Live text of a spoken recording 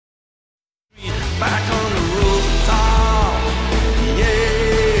back on the rooftop.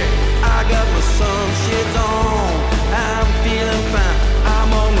 Yeah, I got my sunshades on. I'm feeling fine.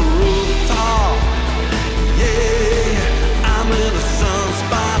 I'm on the rooftop. Yeah, I'm in a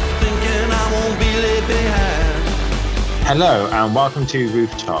sunspot thinking I won't be left behind. Hello and welcome to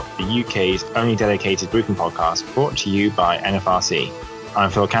Rooftop, the UK's only dedicated roofing podcast brought to you by NFRC. I'm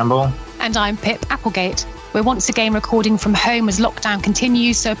Phil Campbell. And I'm Pip Applegate. We're once again recording from home as lockdown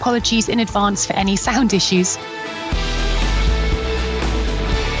continues, so apologies in advance for any sound issues.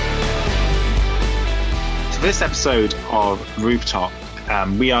 So this episode of Rooftop,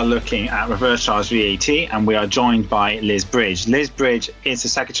 we are looking at reverse charge VAT, and we are joined by Liz Bridge. Liz Bridge is the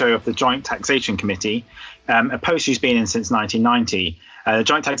Secretary of the Joint Taxation Committee, a post she's been in since 1990. The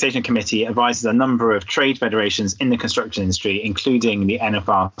Joint Taxation Committee advises a number of trade federations in the construction industry, including the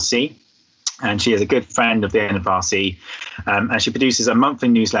NFRC. And she is a good friend of the NFRC, and she produces a monthly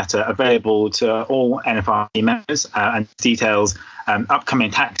newsletter available to all NFRC members and details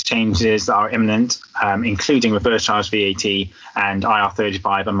upcoming tax changes that are imminent, including reverse charge VAT and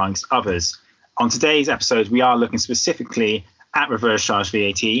IR35, amongst others. On today's episode, we are looking specifically at reverse charge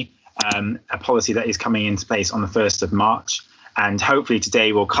VAT, a policy that is coming into place on the 1st of March. And hopefully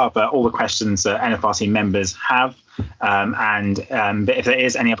today we'll cover all the questions that NFRC members have. But if there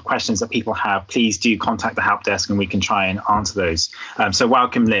is any other questions that people have, please do contact the help desk and we can try and answer those. So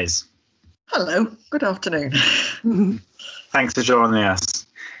welcome, Liz. Hello, good afternoon. Thanks for joining us.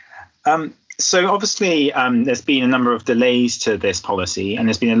 So obviously there's been a number of delays to this policy, and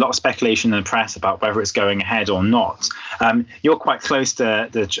there's been a lot of speculation in the press about whether it's going ahead or not. You're quite close to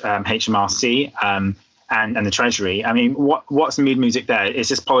the HMRC and the Treasury. I mean, what's the mood music there? Is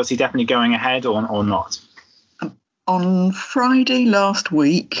this policy definitely going ahead or not? On Friday last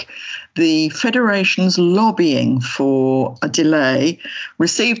week, the Federation's lobbying for a delay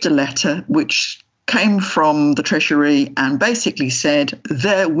received a letter which came from the Treasury and basically said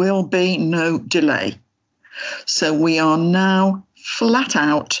there will be no delay. So we are now flat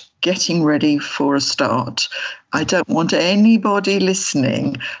out getting ready for a start. I don't want anybody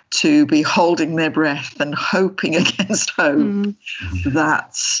listening to be holding their breath and hoping against hope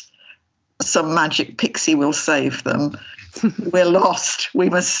that some magic pixie will save them. We're lost. We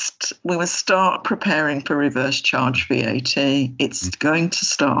must start preparing for reverse charge VAT. It's going to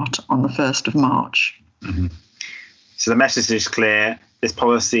start on the 1st of March. Mm-hmm. So the message is clear. This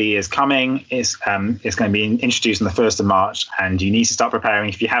policy is coming. It's going to be introduced on the 1st of March, and you need to start preparing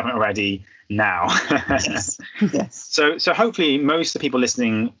if you haven't already now. Yes. So hopefully most of the people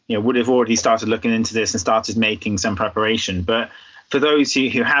listening, would have already started looking into this and started making some preparation. But for those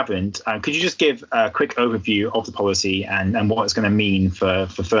who haven't, could you just give a quick overview of the policy and what it's going to mean for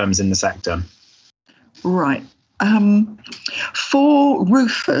firms in the sector? Right. For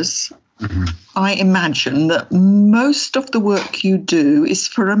roofers, I imagine that most of the work you do is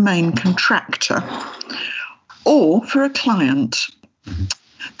for a main contractor or for a client.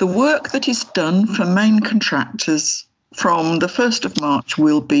 The work that is done for main contractors from the 1st of March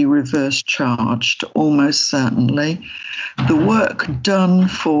will be reverse charged, almost certainly. The work done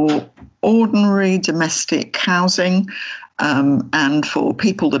for ordinary domestic housing and for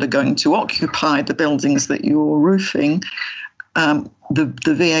people that are going to occupy the buildings that you're roofing, the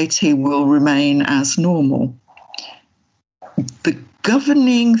VAT will remain as normal. The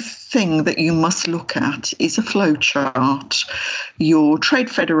governing thing that you must look at is a flow chart. Your trade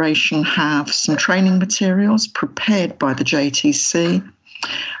federation have some training materials prepared by the JTC,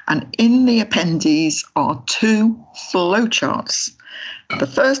 and in the appendices are 2 flow charts. The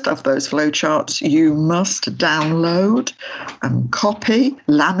first of those flow charts you must download and copy,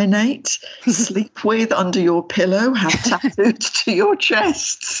 laminate, sleep with under your pillow, have tattooed to your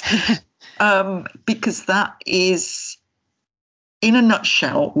chests, because that is, in a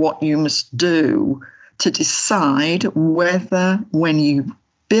nutshell, what you must do to decide whether, when you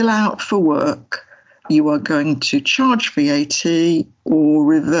bill out for work, you are going to charge VAT or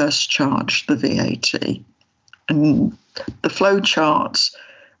reverse charge the VAT. And the flow charts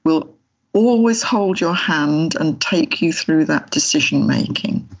will always hold your hand and take you through that decision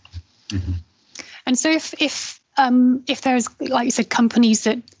making. And so if there's, like you said, companies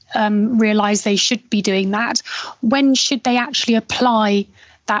that realise they should be doing that, when should they actually apply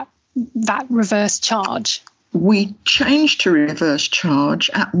that reverse charge? We changed to reverse charge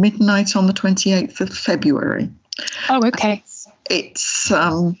at midnight on the 28th of February. Oh, okay. It's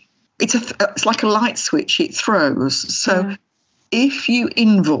like a light switch, it throws. So if you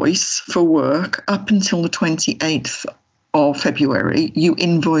invoice for work up until the 28th of February, you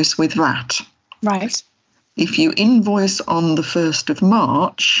invoice with VAT. Right. If you invoice on the 1st of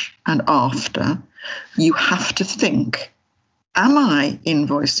March and after, you have to think, am I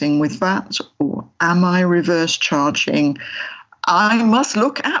invoicing with VAT or am I reverse charging? I must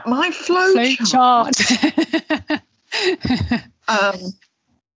look at my flow chart.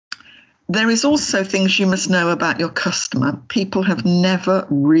 There is also things you must know about your customer. People have never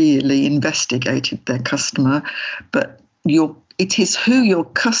really investigated their customer, but it is who your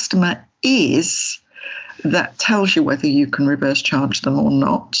customer is that tells you whether you can reverse charge them or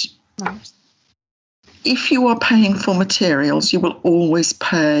not. Right. If you are paying for materials, you will always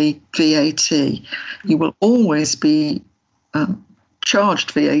pay VAT. You will always be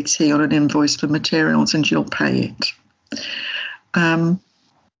charged VAT on an invoice for materials, and you'll pay it.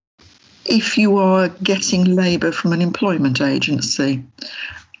 If you are getting labour from an employment agency,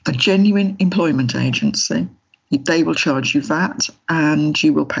 a genuine employment agency, they will charge you VAT and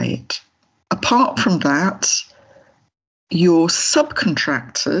you will pay it. Apart from that, your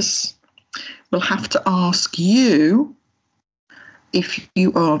subcontractors will have to ask you if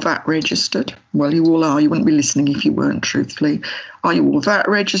you are VAT registered. Well, you all are. You wouldn't be listening if you weren't, truthfully. Are you all VAT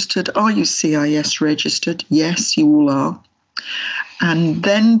registered? Are you CIS registered? Yes, you all are. And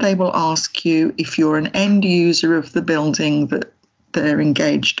then they will ask you if you're an end user of the building that they're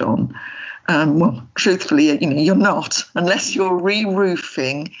engaged on. Well, truthfully, you're not. Unless you're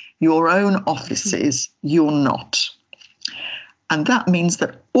re-roofing your own offices, you're not. And that means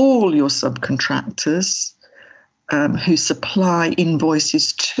that all your subcontractors who supply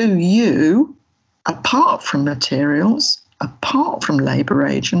invoices to you, apart from materials, apart from labour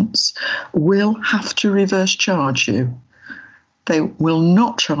agents, will have to reverse charge you. They will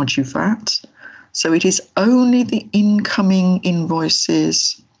not charge you VAT. So it is only the incoming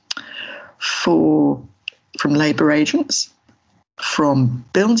invoices from labour agents, from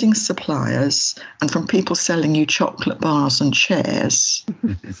building suppliers, and from people selling you chocolate bars and chairs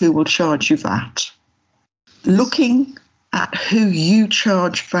who will charge you VAT. Looking at who you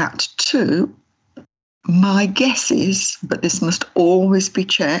charge VAT to, my guess is, but this must always be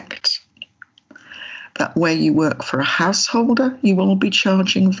checked, that where you work for a householder, you will be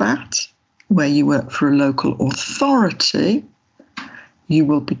charging VAT. Where you work for a local authority, you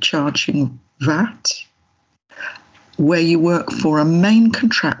will be charging VAT. Where you work for a main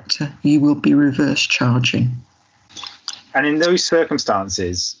contractor, you will be reverse charging. And in those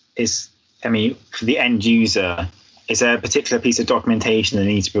circumstances, for the end user, is there a particular piece of documentation they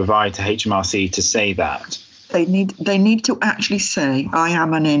need to provide to HMRC to say that? They need to actually say, I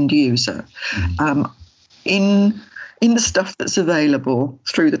am an end user. Mm-hmm. In the stuff that's available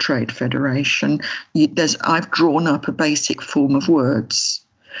through the Trade Federation, I've drawn up a basic form of words,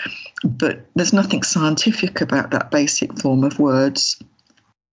 but there's nothing scientific about that basic form of words.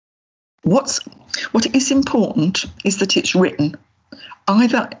 What is important is that it's written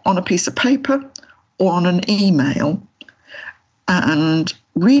either on a piece of paper or on an email. And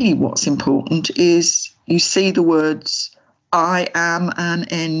really what's important is you see the words, I am an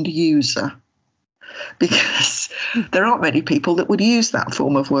end user. Because there aren't many people that would use that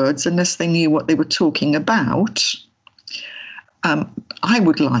form of words unless they knew what they were talking about. I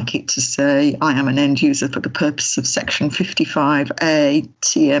would like it to say, I am an end user for the purpose of Section 55A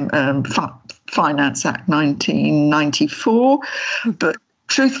Finance Act 1994. But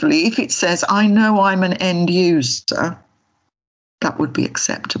truthfully, if it says, I know I'm an end user, that would be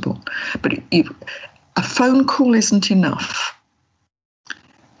acceptable. But a phone call isn't enough.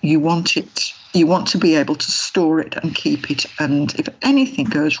 You want to be able to store it and keep it. And if anything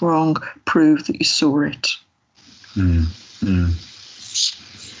goes wrong, prove that you saw it.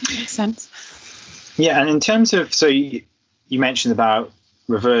 Makes sense. Yeah, and in terms of, so you mentioned about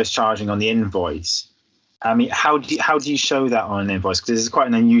reverse charging on the invoice. I mean, how do you show that on an invoice? Because this is quite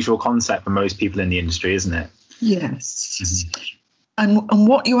an unusual concept for most people in the industry, isn't it? Yes. Mm-hmm. And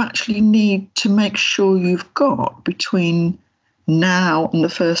what you actually need to make sure you've got between now and the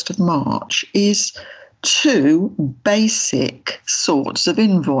 1st of March is 2 basic sorts of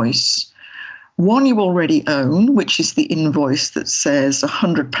invoice. One you already own, which is the invoice that says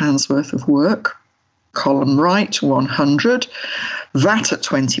 £100 worth of work, column right, 100, VAT at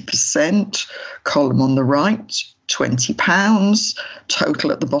 20%, column on the right, £20,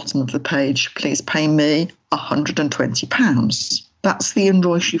 total at the bottom of the page, please pay me £120. That's the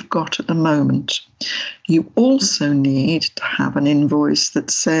invoice you've got at the moment. You also need to have an invoice that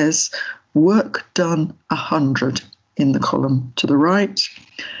says work done 100 in the column to the right.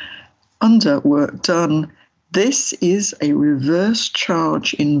 Under work done, this is a reverse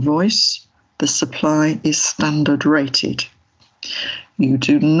charge invoice. The supply is standard rated. You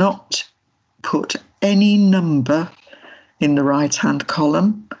do not put any number in the right-hand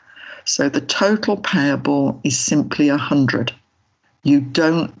column. So the total payable is simply 100. You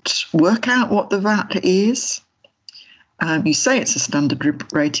don't work out what the VAT is. You say it's a standard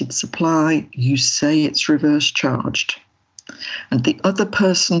rated supply. You say it's reverse charged. And the other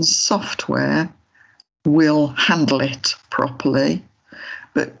person's software will handle it properly.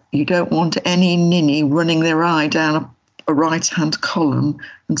 But you don't want any ninny running their eye down a right-hand column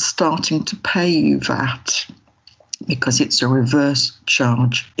and starting to pay you VAT, because it's a reverse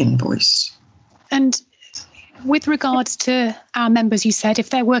charge invoice. And with regards to our members, you said if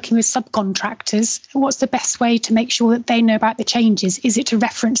they're working with subcontractors, what's the best way to make sure that they know about the changes? Is it to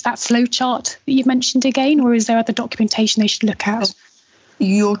reference that flow chart that you've mentioned again, or is there other documentation they should look at?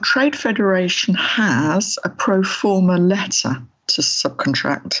 Your trade federation has a pro forma letter to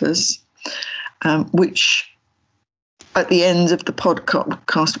subcontractors, which at the end of the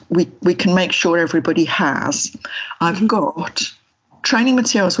podcast, we can make sure everybody has. I've got training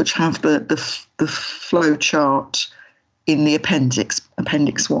materials which have the flow chart in the appendix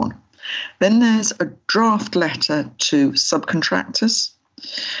 1. Then there's a draft letter to subcontractors,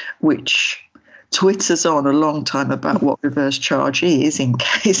 which twitters on a long time about what reverse charge is in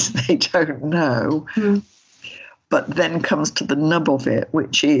case they don't know. But then comes to the nub of it,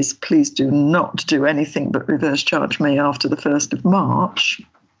 which is please do not do anything but reverse charge me after the 1st of March.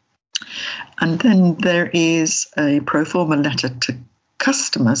 And then there is a pro forma letter to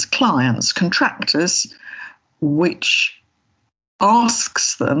customers, clients, contractors, which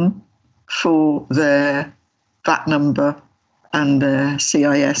asks them for their VAT number and their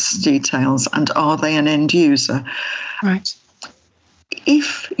CIS details, and are they an end user? Right.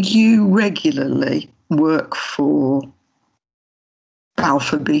 If you regularly work for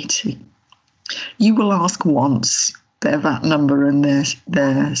Balfour Beatty, you will ask once their VAT number and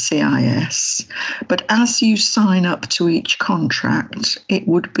their CIS. But as you sign up to each contract, it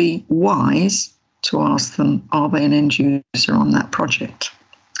would be wise to ask them, are they an end user on that project?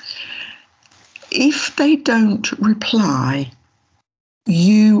 If they don't reply,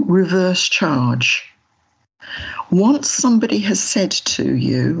 you reverse charge. Once somebody has said to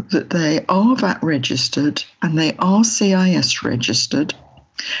you that they are VAT registered and they are CIS registered,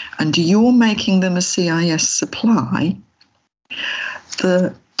 and you're making them a CIS supply,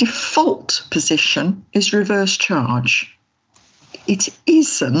 the default position is reverse charge. It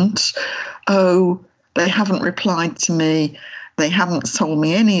isn't, oh, they haven't replied to me, they haven't told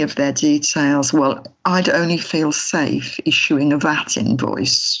me any of their details, well, I'd only feel safe issuing a VAT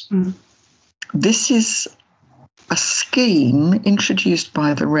invoice. This is a scheme introduced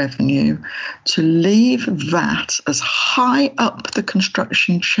by the Revenue to leave VAT as high up the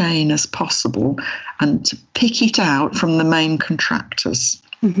construction chain as possible and to pick it out from the main contractors.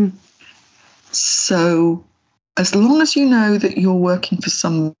 So as long as you know that you're working for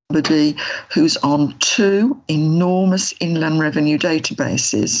somebody who's on 2 enormous Inland Revenue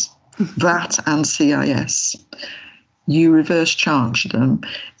databases, VAT and CIS, you reverse charge them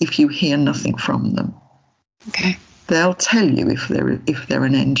if you hear nothing from them. Okay. They'll tell you if they're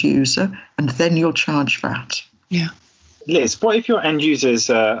an end user, and then you'll charge VAT. Yeah. Liz, what if your end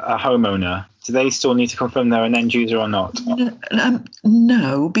user's a homeowner? Do they still need to confirm they're an end user or not?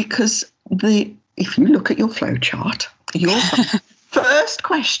 No, because if you look at your flow chart, your first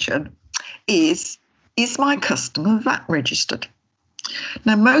question is my customer VAT registered?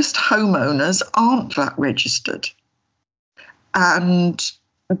 Now, most homeowners aren't VAT registered. And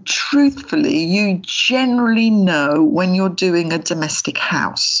truthfully, you generally know when you're doing a domestic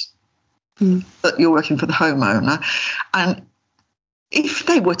house that you're working for the homeowner. And if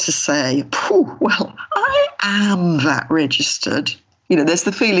they were to say, well, I am VAT registered, there's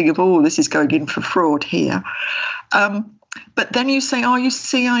the feeling of, this is going in for fraud here. But then you say, are you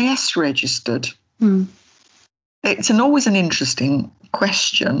CIS registered? It's always an interesting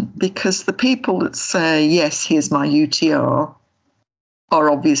question, because the people that say, yes, here's my UTR, are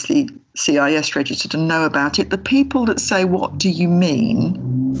obviously CIS registered and know about it. The people that say, what do you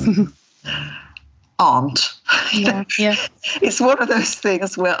mean, aren't. Yeah. It's one of those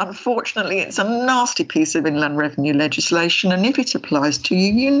things where, unfortunately, it's a nasty piece of Inland Revenue legislation, and if it applies to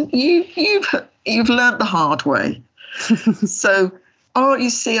you, you've learnt the hard way. So, are you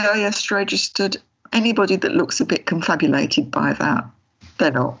CIS registered? Anybody that looks a bit confabulated by that,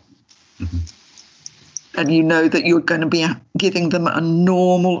 they're not. And you know that you're going to be giving them a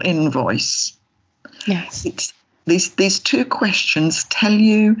normal invoice. Yes. These two questions tell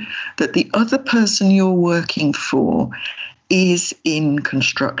you that the other person you're working for is in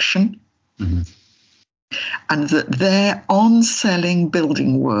construction and that they're on selling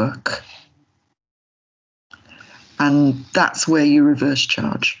building work. And that's where you reverse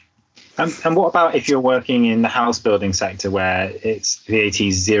charge. And what about if you're working in the house building sector where it's VAT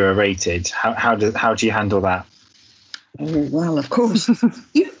 0 rated? How do you handle that? Oh, well, of course,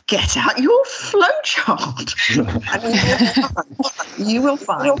 you get out your flowchart and you will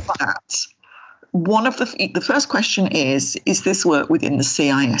find that one of the first question is this work within the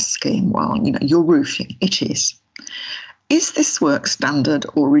CIS scheme? Well, you're roofing. It is. Is this work standard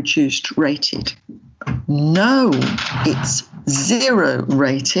or reduced rated? No, it's 0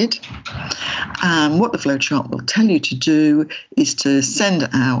 rated. And what the flowchart will tell you to do is to send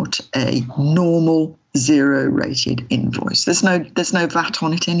out a normal 0 rated invoice. There's no VAT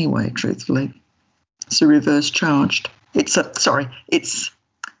on it anyway, truthfully. It's a reverse charged. It's a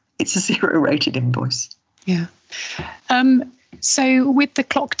 0 rated invoice. Yeah. So with the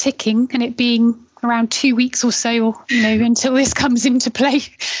clock ticking and it being around 2 weeks or so, until this comes into play,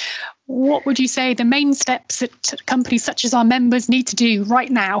 what would you say the main steps that companies such as our members need to do right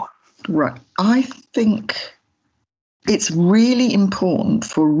now? Right. I think it's really important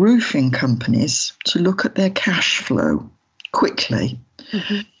for roofing companies to look at their cash flow quickly,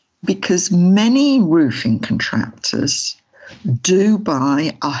 because many roofing contractors do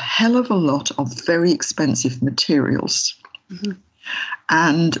buy a hell of a lot of very expensive materials.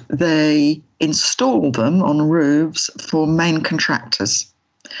 And they install them on roofs for main contractors.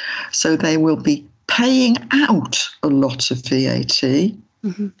 So they will be paying out a lot of VAT.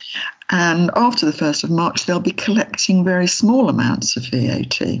 And after the 1st of March, they'll be collecting very small amounts of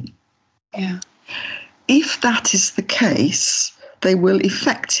VAT. Yeah. If that is the case, they will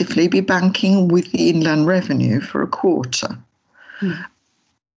effectively be banking with the Inland Revenue for a quarter.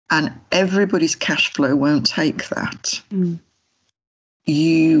 And everybody's cash flow won't take that.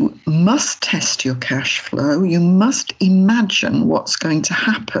 You must test your cash flow. You must imagine what's going to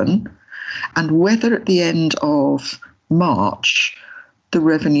happen and whether at the end of March the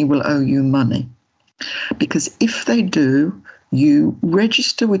revenue will owe you money. Because if they do, you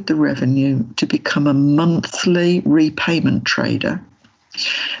register with the revenue to become a monthly repayment trader.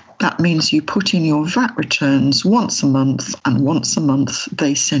 That means you put in your VAT returns once a month, and once a month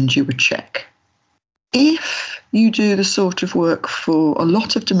they send you a cheque. If you do the sort of work for a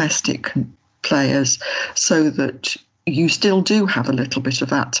lot of domestic players so that you still do have a little bit of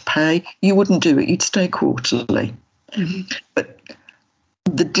that to pay, you wouldn't do it. You'd stay quarterly. But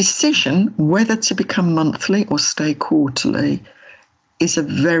the decision whether to become monthly or stay quarterly is a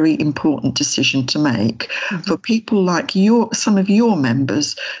very important decision to make for people like some of your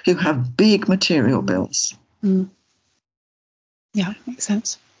members who have big material bills. Yeah, makes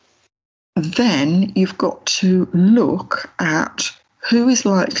sense. Then you've got to look at who is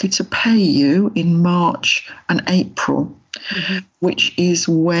likely to pay you in March and April, which is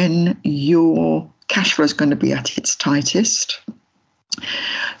when your cash flow is going to be at its tightest,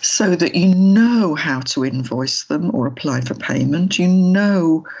 so that you know how to invoice them or apply for payment. You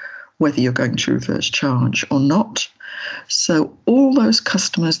know whether you're going to reverse charge or not. So all those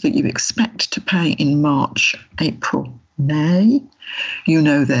customers that you expect to pay in March, April, May,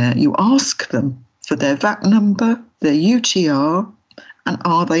 you ask them for their VAT number, their UTR, and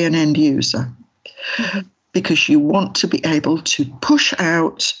are they an end user? Because you want to be able to push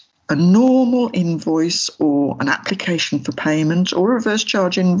out a normal invoice or an application for payment or a reverse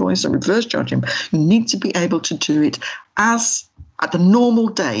charge invoice or reverse charge invoice. You need to be able to do it as at the normal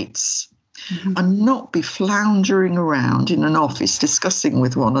dates and not be floundering around in an office discussing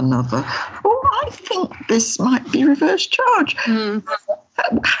with one another, I think this might be reverse charge. How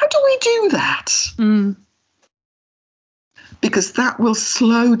do we do that? Because that will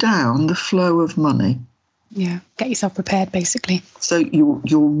slow down the flow of money. Yeah, get yourself prepared, basically. So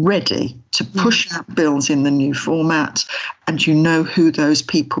you're ready to push out bills in the new format, and you know who those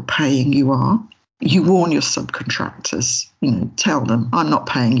people paying you are. You warn your subcontractors, tell them, I'm not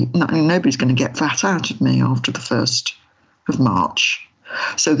paying you. Nobody's going to get VAT out of me after the 1st of March,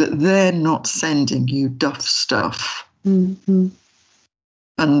 so that they're not sending you duff stuff. And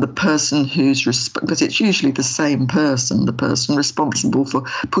the person because it's usually the same person, the person responsible for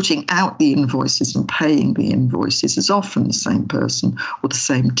putting out the invoices and paying the invoices is often the same person or the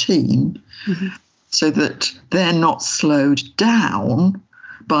same team, so that they're not slowed down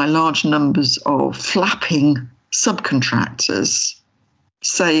by large numbers of flapping subcontractors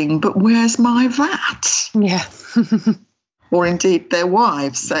saying, but where's my VAT? Yeah. Or indeed their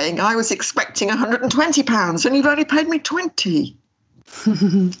wives saying, I was expecting £120 and you've only paid me 20.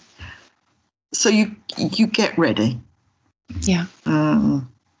 So you get ready. Yeah. And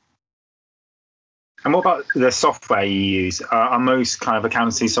what about the software you use? Are most kind of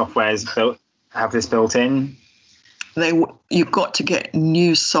accountancy softwares have this built in? you've got to get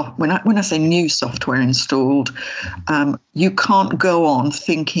new software. When I say new software installed, you can't go on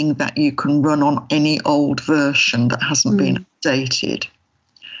thinking that you can run on any old version that hasn't been updated.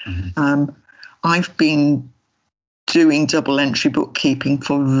 I've been doing double entry bookkeeping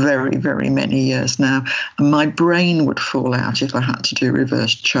for very, very many years now, and my brain would fall out if I had to do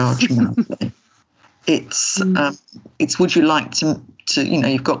reverse charge monthly. It's would you like to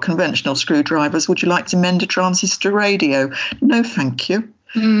you've got conventional screwdrivers, would you like to mend a transistor radio? No, thank you.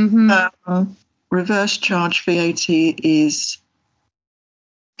 Reverse charge VAT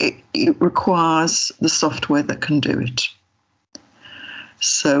it requires the software that can do it.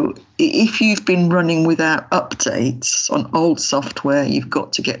 So if you've been running without updates on old software, you've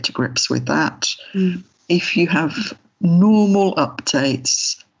got to get to grips with that. If you have normal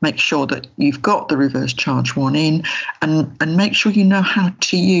updates, make sure that you've got the reverse charge one in, and make sure you know how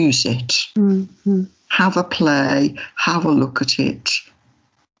to use it. Have a play, have a look at it,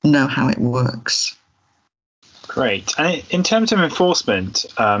 know how it works. Great. And in terms of enforcement,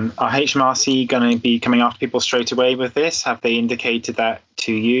 are HMRC going to be coming after people straight away with this? Have they indicated that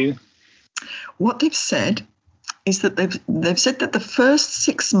to you? What they've said is that they've said that the first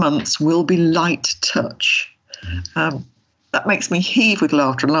 6 months will be light touch. That makes me heave with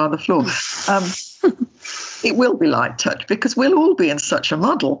laughter and lie on the floor. It will be light touch because we'll all be in such a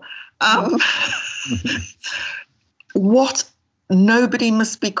muddle. What nobody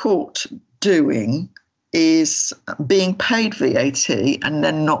must be caught doing is being paid VAT and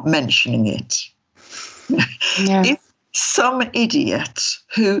then not mentioning it. Yeah. If some idiot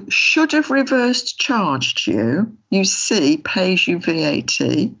who should have reversed charged you, you see, pays you VAT,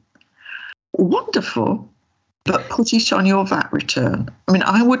 wonderful, but put it on your VAT return. I mean,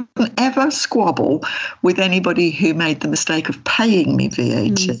 I wouldn't ever squabble with anybody who made the mistake of paying me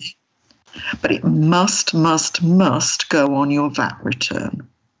VAT, but it must go on your VAT return.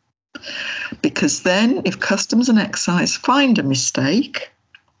 Because then if Customs and Excise find a mistake,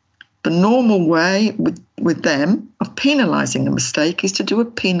 the normal way with them of penalising a mistake is to do a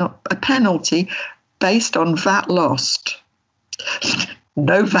penalty based on VAT lost.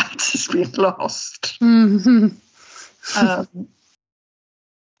 No VAT has been lost.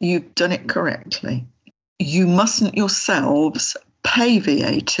 You've done it correctly. You mustn't yourselves pay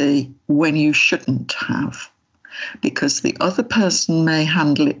VAT when you shouldn't have, because the other person may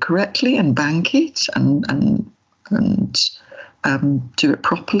handle it correctly and bank it and do it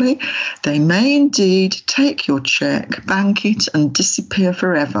properly. They may indeed take your cheque, bank it, and disappear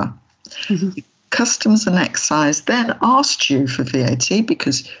forever. Customs and Excise then asked you for VAT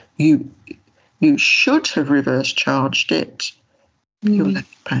because you should have reverse charged it. You're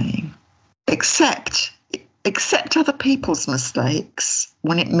left paying, except other people's mistakes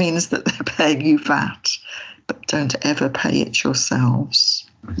when it means that they're paying you VAT. But don't ever pay it yourselves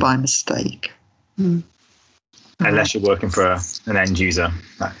by mistake. Unless you're working for an end user.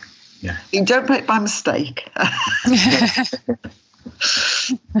 You don't pay it by mistake.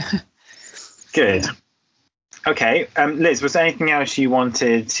 Good. Okay. Liz, was there anything else you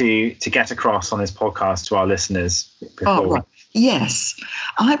wanted to get across on this podcast to our listeners before? Right. Yes.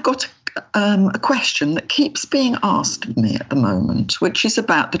 I've got a question that keeps being asked of me at the moment, which is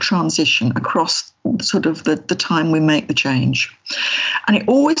about the transition across sort of the time we make the change. And it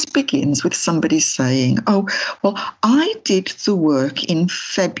always begins with somebody saying, oh, well, I did the work in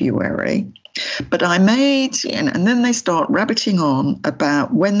February, but I made, and then they start rabbiting on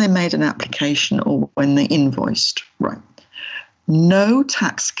about when they made an application or when they invoiced. Right. No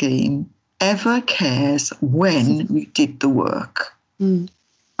tax scheme ever cares when you did the work. Right.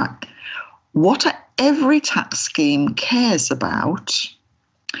 What every tax scheme cares about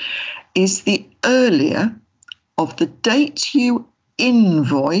is the earlier of the date you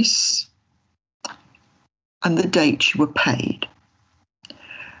invoice and the date you were paid.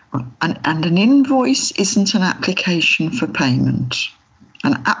 And an invoice isn't an application for payment.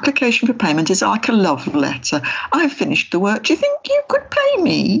 An application for payment is like a love letter. I've finished the work. Do you think you could pay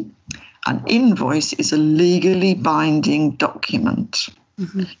me? An invoice is a legally binding document.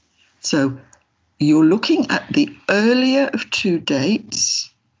 So you're looking at the earlier of two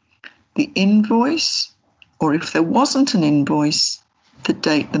dates, the invoice, or if there wasn't an invoice, the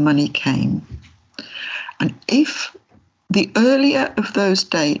date the money came. And if the earlier of those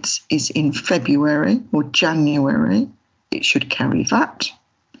dates is in February or January, it should carry that.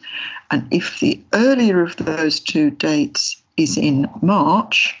 And if the earlier of those two dates is in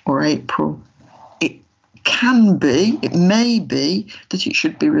March or April, it may be that it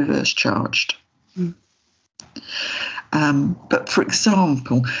should be reverse charged. But for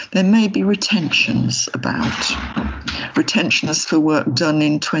example, there may be retentions for work done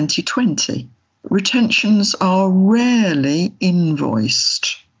in 2020. Retentions are rarely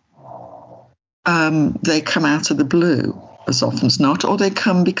invoiced. They come out of the blue as often as not, or they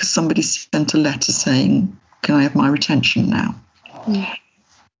come because somebody sent a letter saying, "Can I have my retention now?" Mm.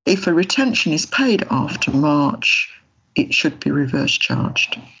 If a retention is paid after March, it should be reverse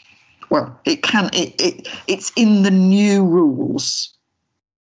charged. Well, it can. It's in the new rules.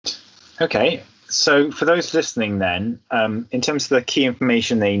 Okay, so for those listening, then, in terms of the key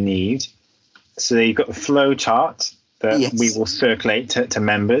information they need, so you've got the flow chart that we will circulate to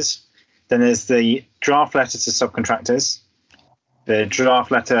members. Then there's the draft letter to subcontractors, the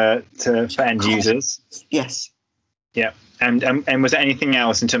draft letter for end users. Yes. Yeah, and was there anything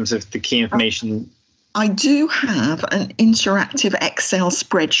else in terms of the key information? I do have an interactive Excel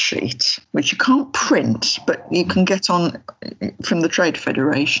spreadsheet, which you can't print, but you can get on from the Trade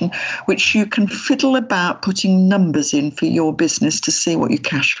Federation, which you can fiddle about putting numbers in for your business to see what your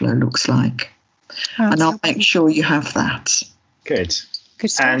cash flow looks like. And I'll make sure you have that. Good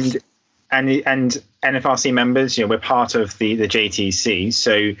stuff. And NFRC members, we're part of the JTC,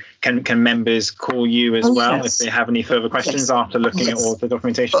 so can members call you as well if they have any further questions after looking at all the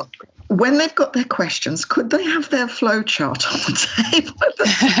documentation? When they've got their questions, could they have their flow chart on the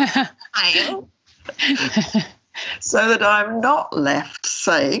table? So that I'm not left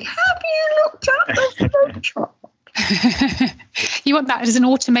saying, "Have you looked at the flow chart?" You want that as an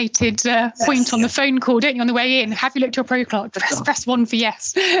automated point on the phone call, don't you, on the way in? Have you looked at your pro clock? Press 1 for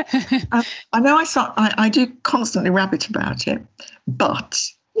yes. I know I do constantly rabbit about it, but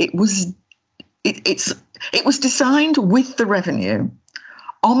it was designed with the revenue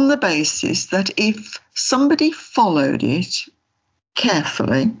on the basis that if somebody followed it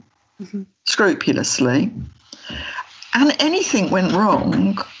carefully, scrupulously, and anything went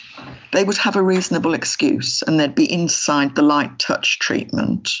wrong, they would have a reasonable excuse and they'd be inside the light touch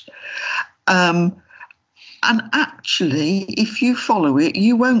treatment. And actually, if you follow it,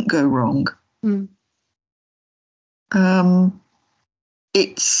 you won't go wrong. Mm.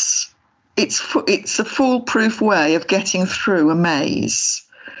 It's a foolproof way of getting through a maze.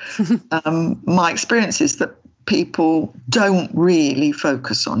 My experience is that people don't really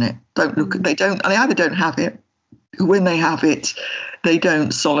focus on it. They either don't have it. When they have it, they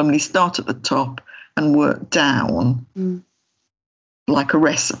don't solemnly start at the top and work down like a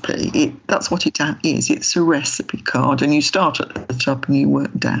recipe. That's what it is. It's a recipe card, and you start at the top and you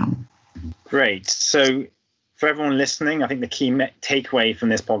work down. Great. So for everyone listening, I think the key takeaway from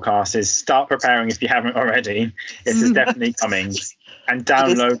this podcast is start preparing if you haven't already. This is definitely coming. And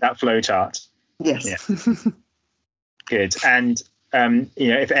download that flowchart. Yes. Yeah. Good. And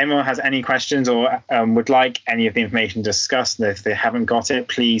if anyone has any questions or would like any of the information discussed, and if they haven't got it,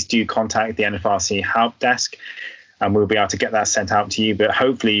 please do contact the NFRC help desk, and we'll be able to get that sent out to you. But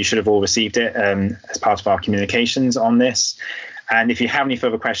hopefully you should have all received it as part of our communications on this. And if you have any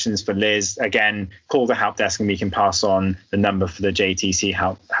further questions for Liz, again, call the help desk and we can pass on the number for the JTC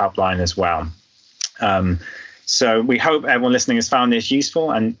helpline as well. So we hope everyone listening has found this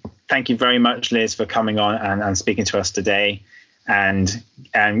useful, and thank you very much, Liz, for coming on and speaking to us today. And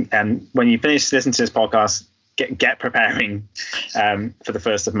when you finish listening to this podcast, get preparing for the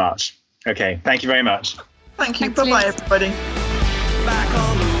 1st of March. Okay, thank you very much. Thank you. Bye-bye, everybody. Back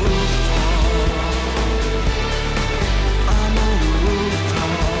on the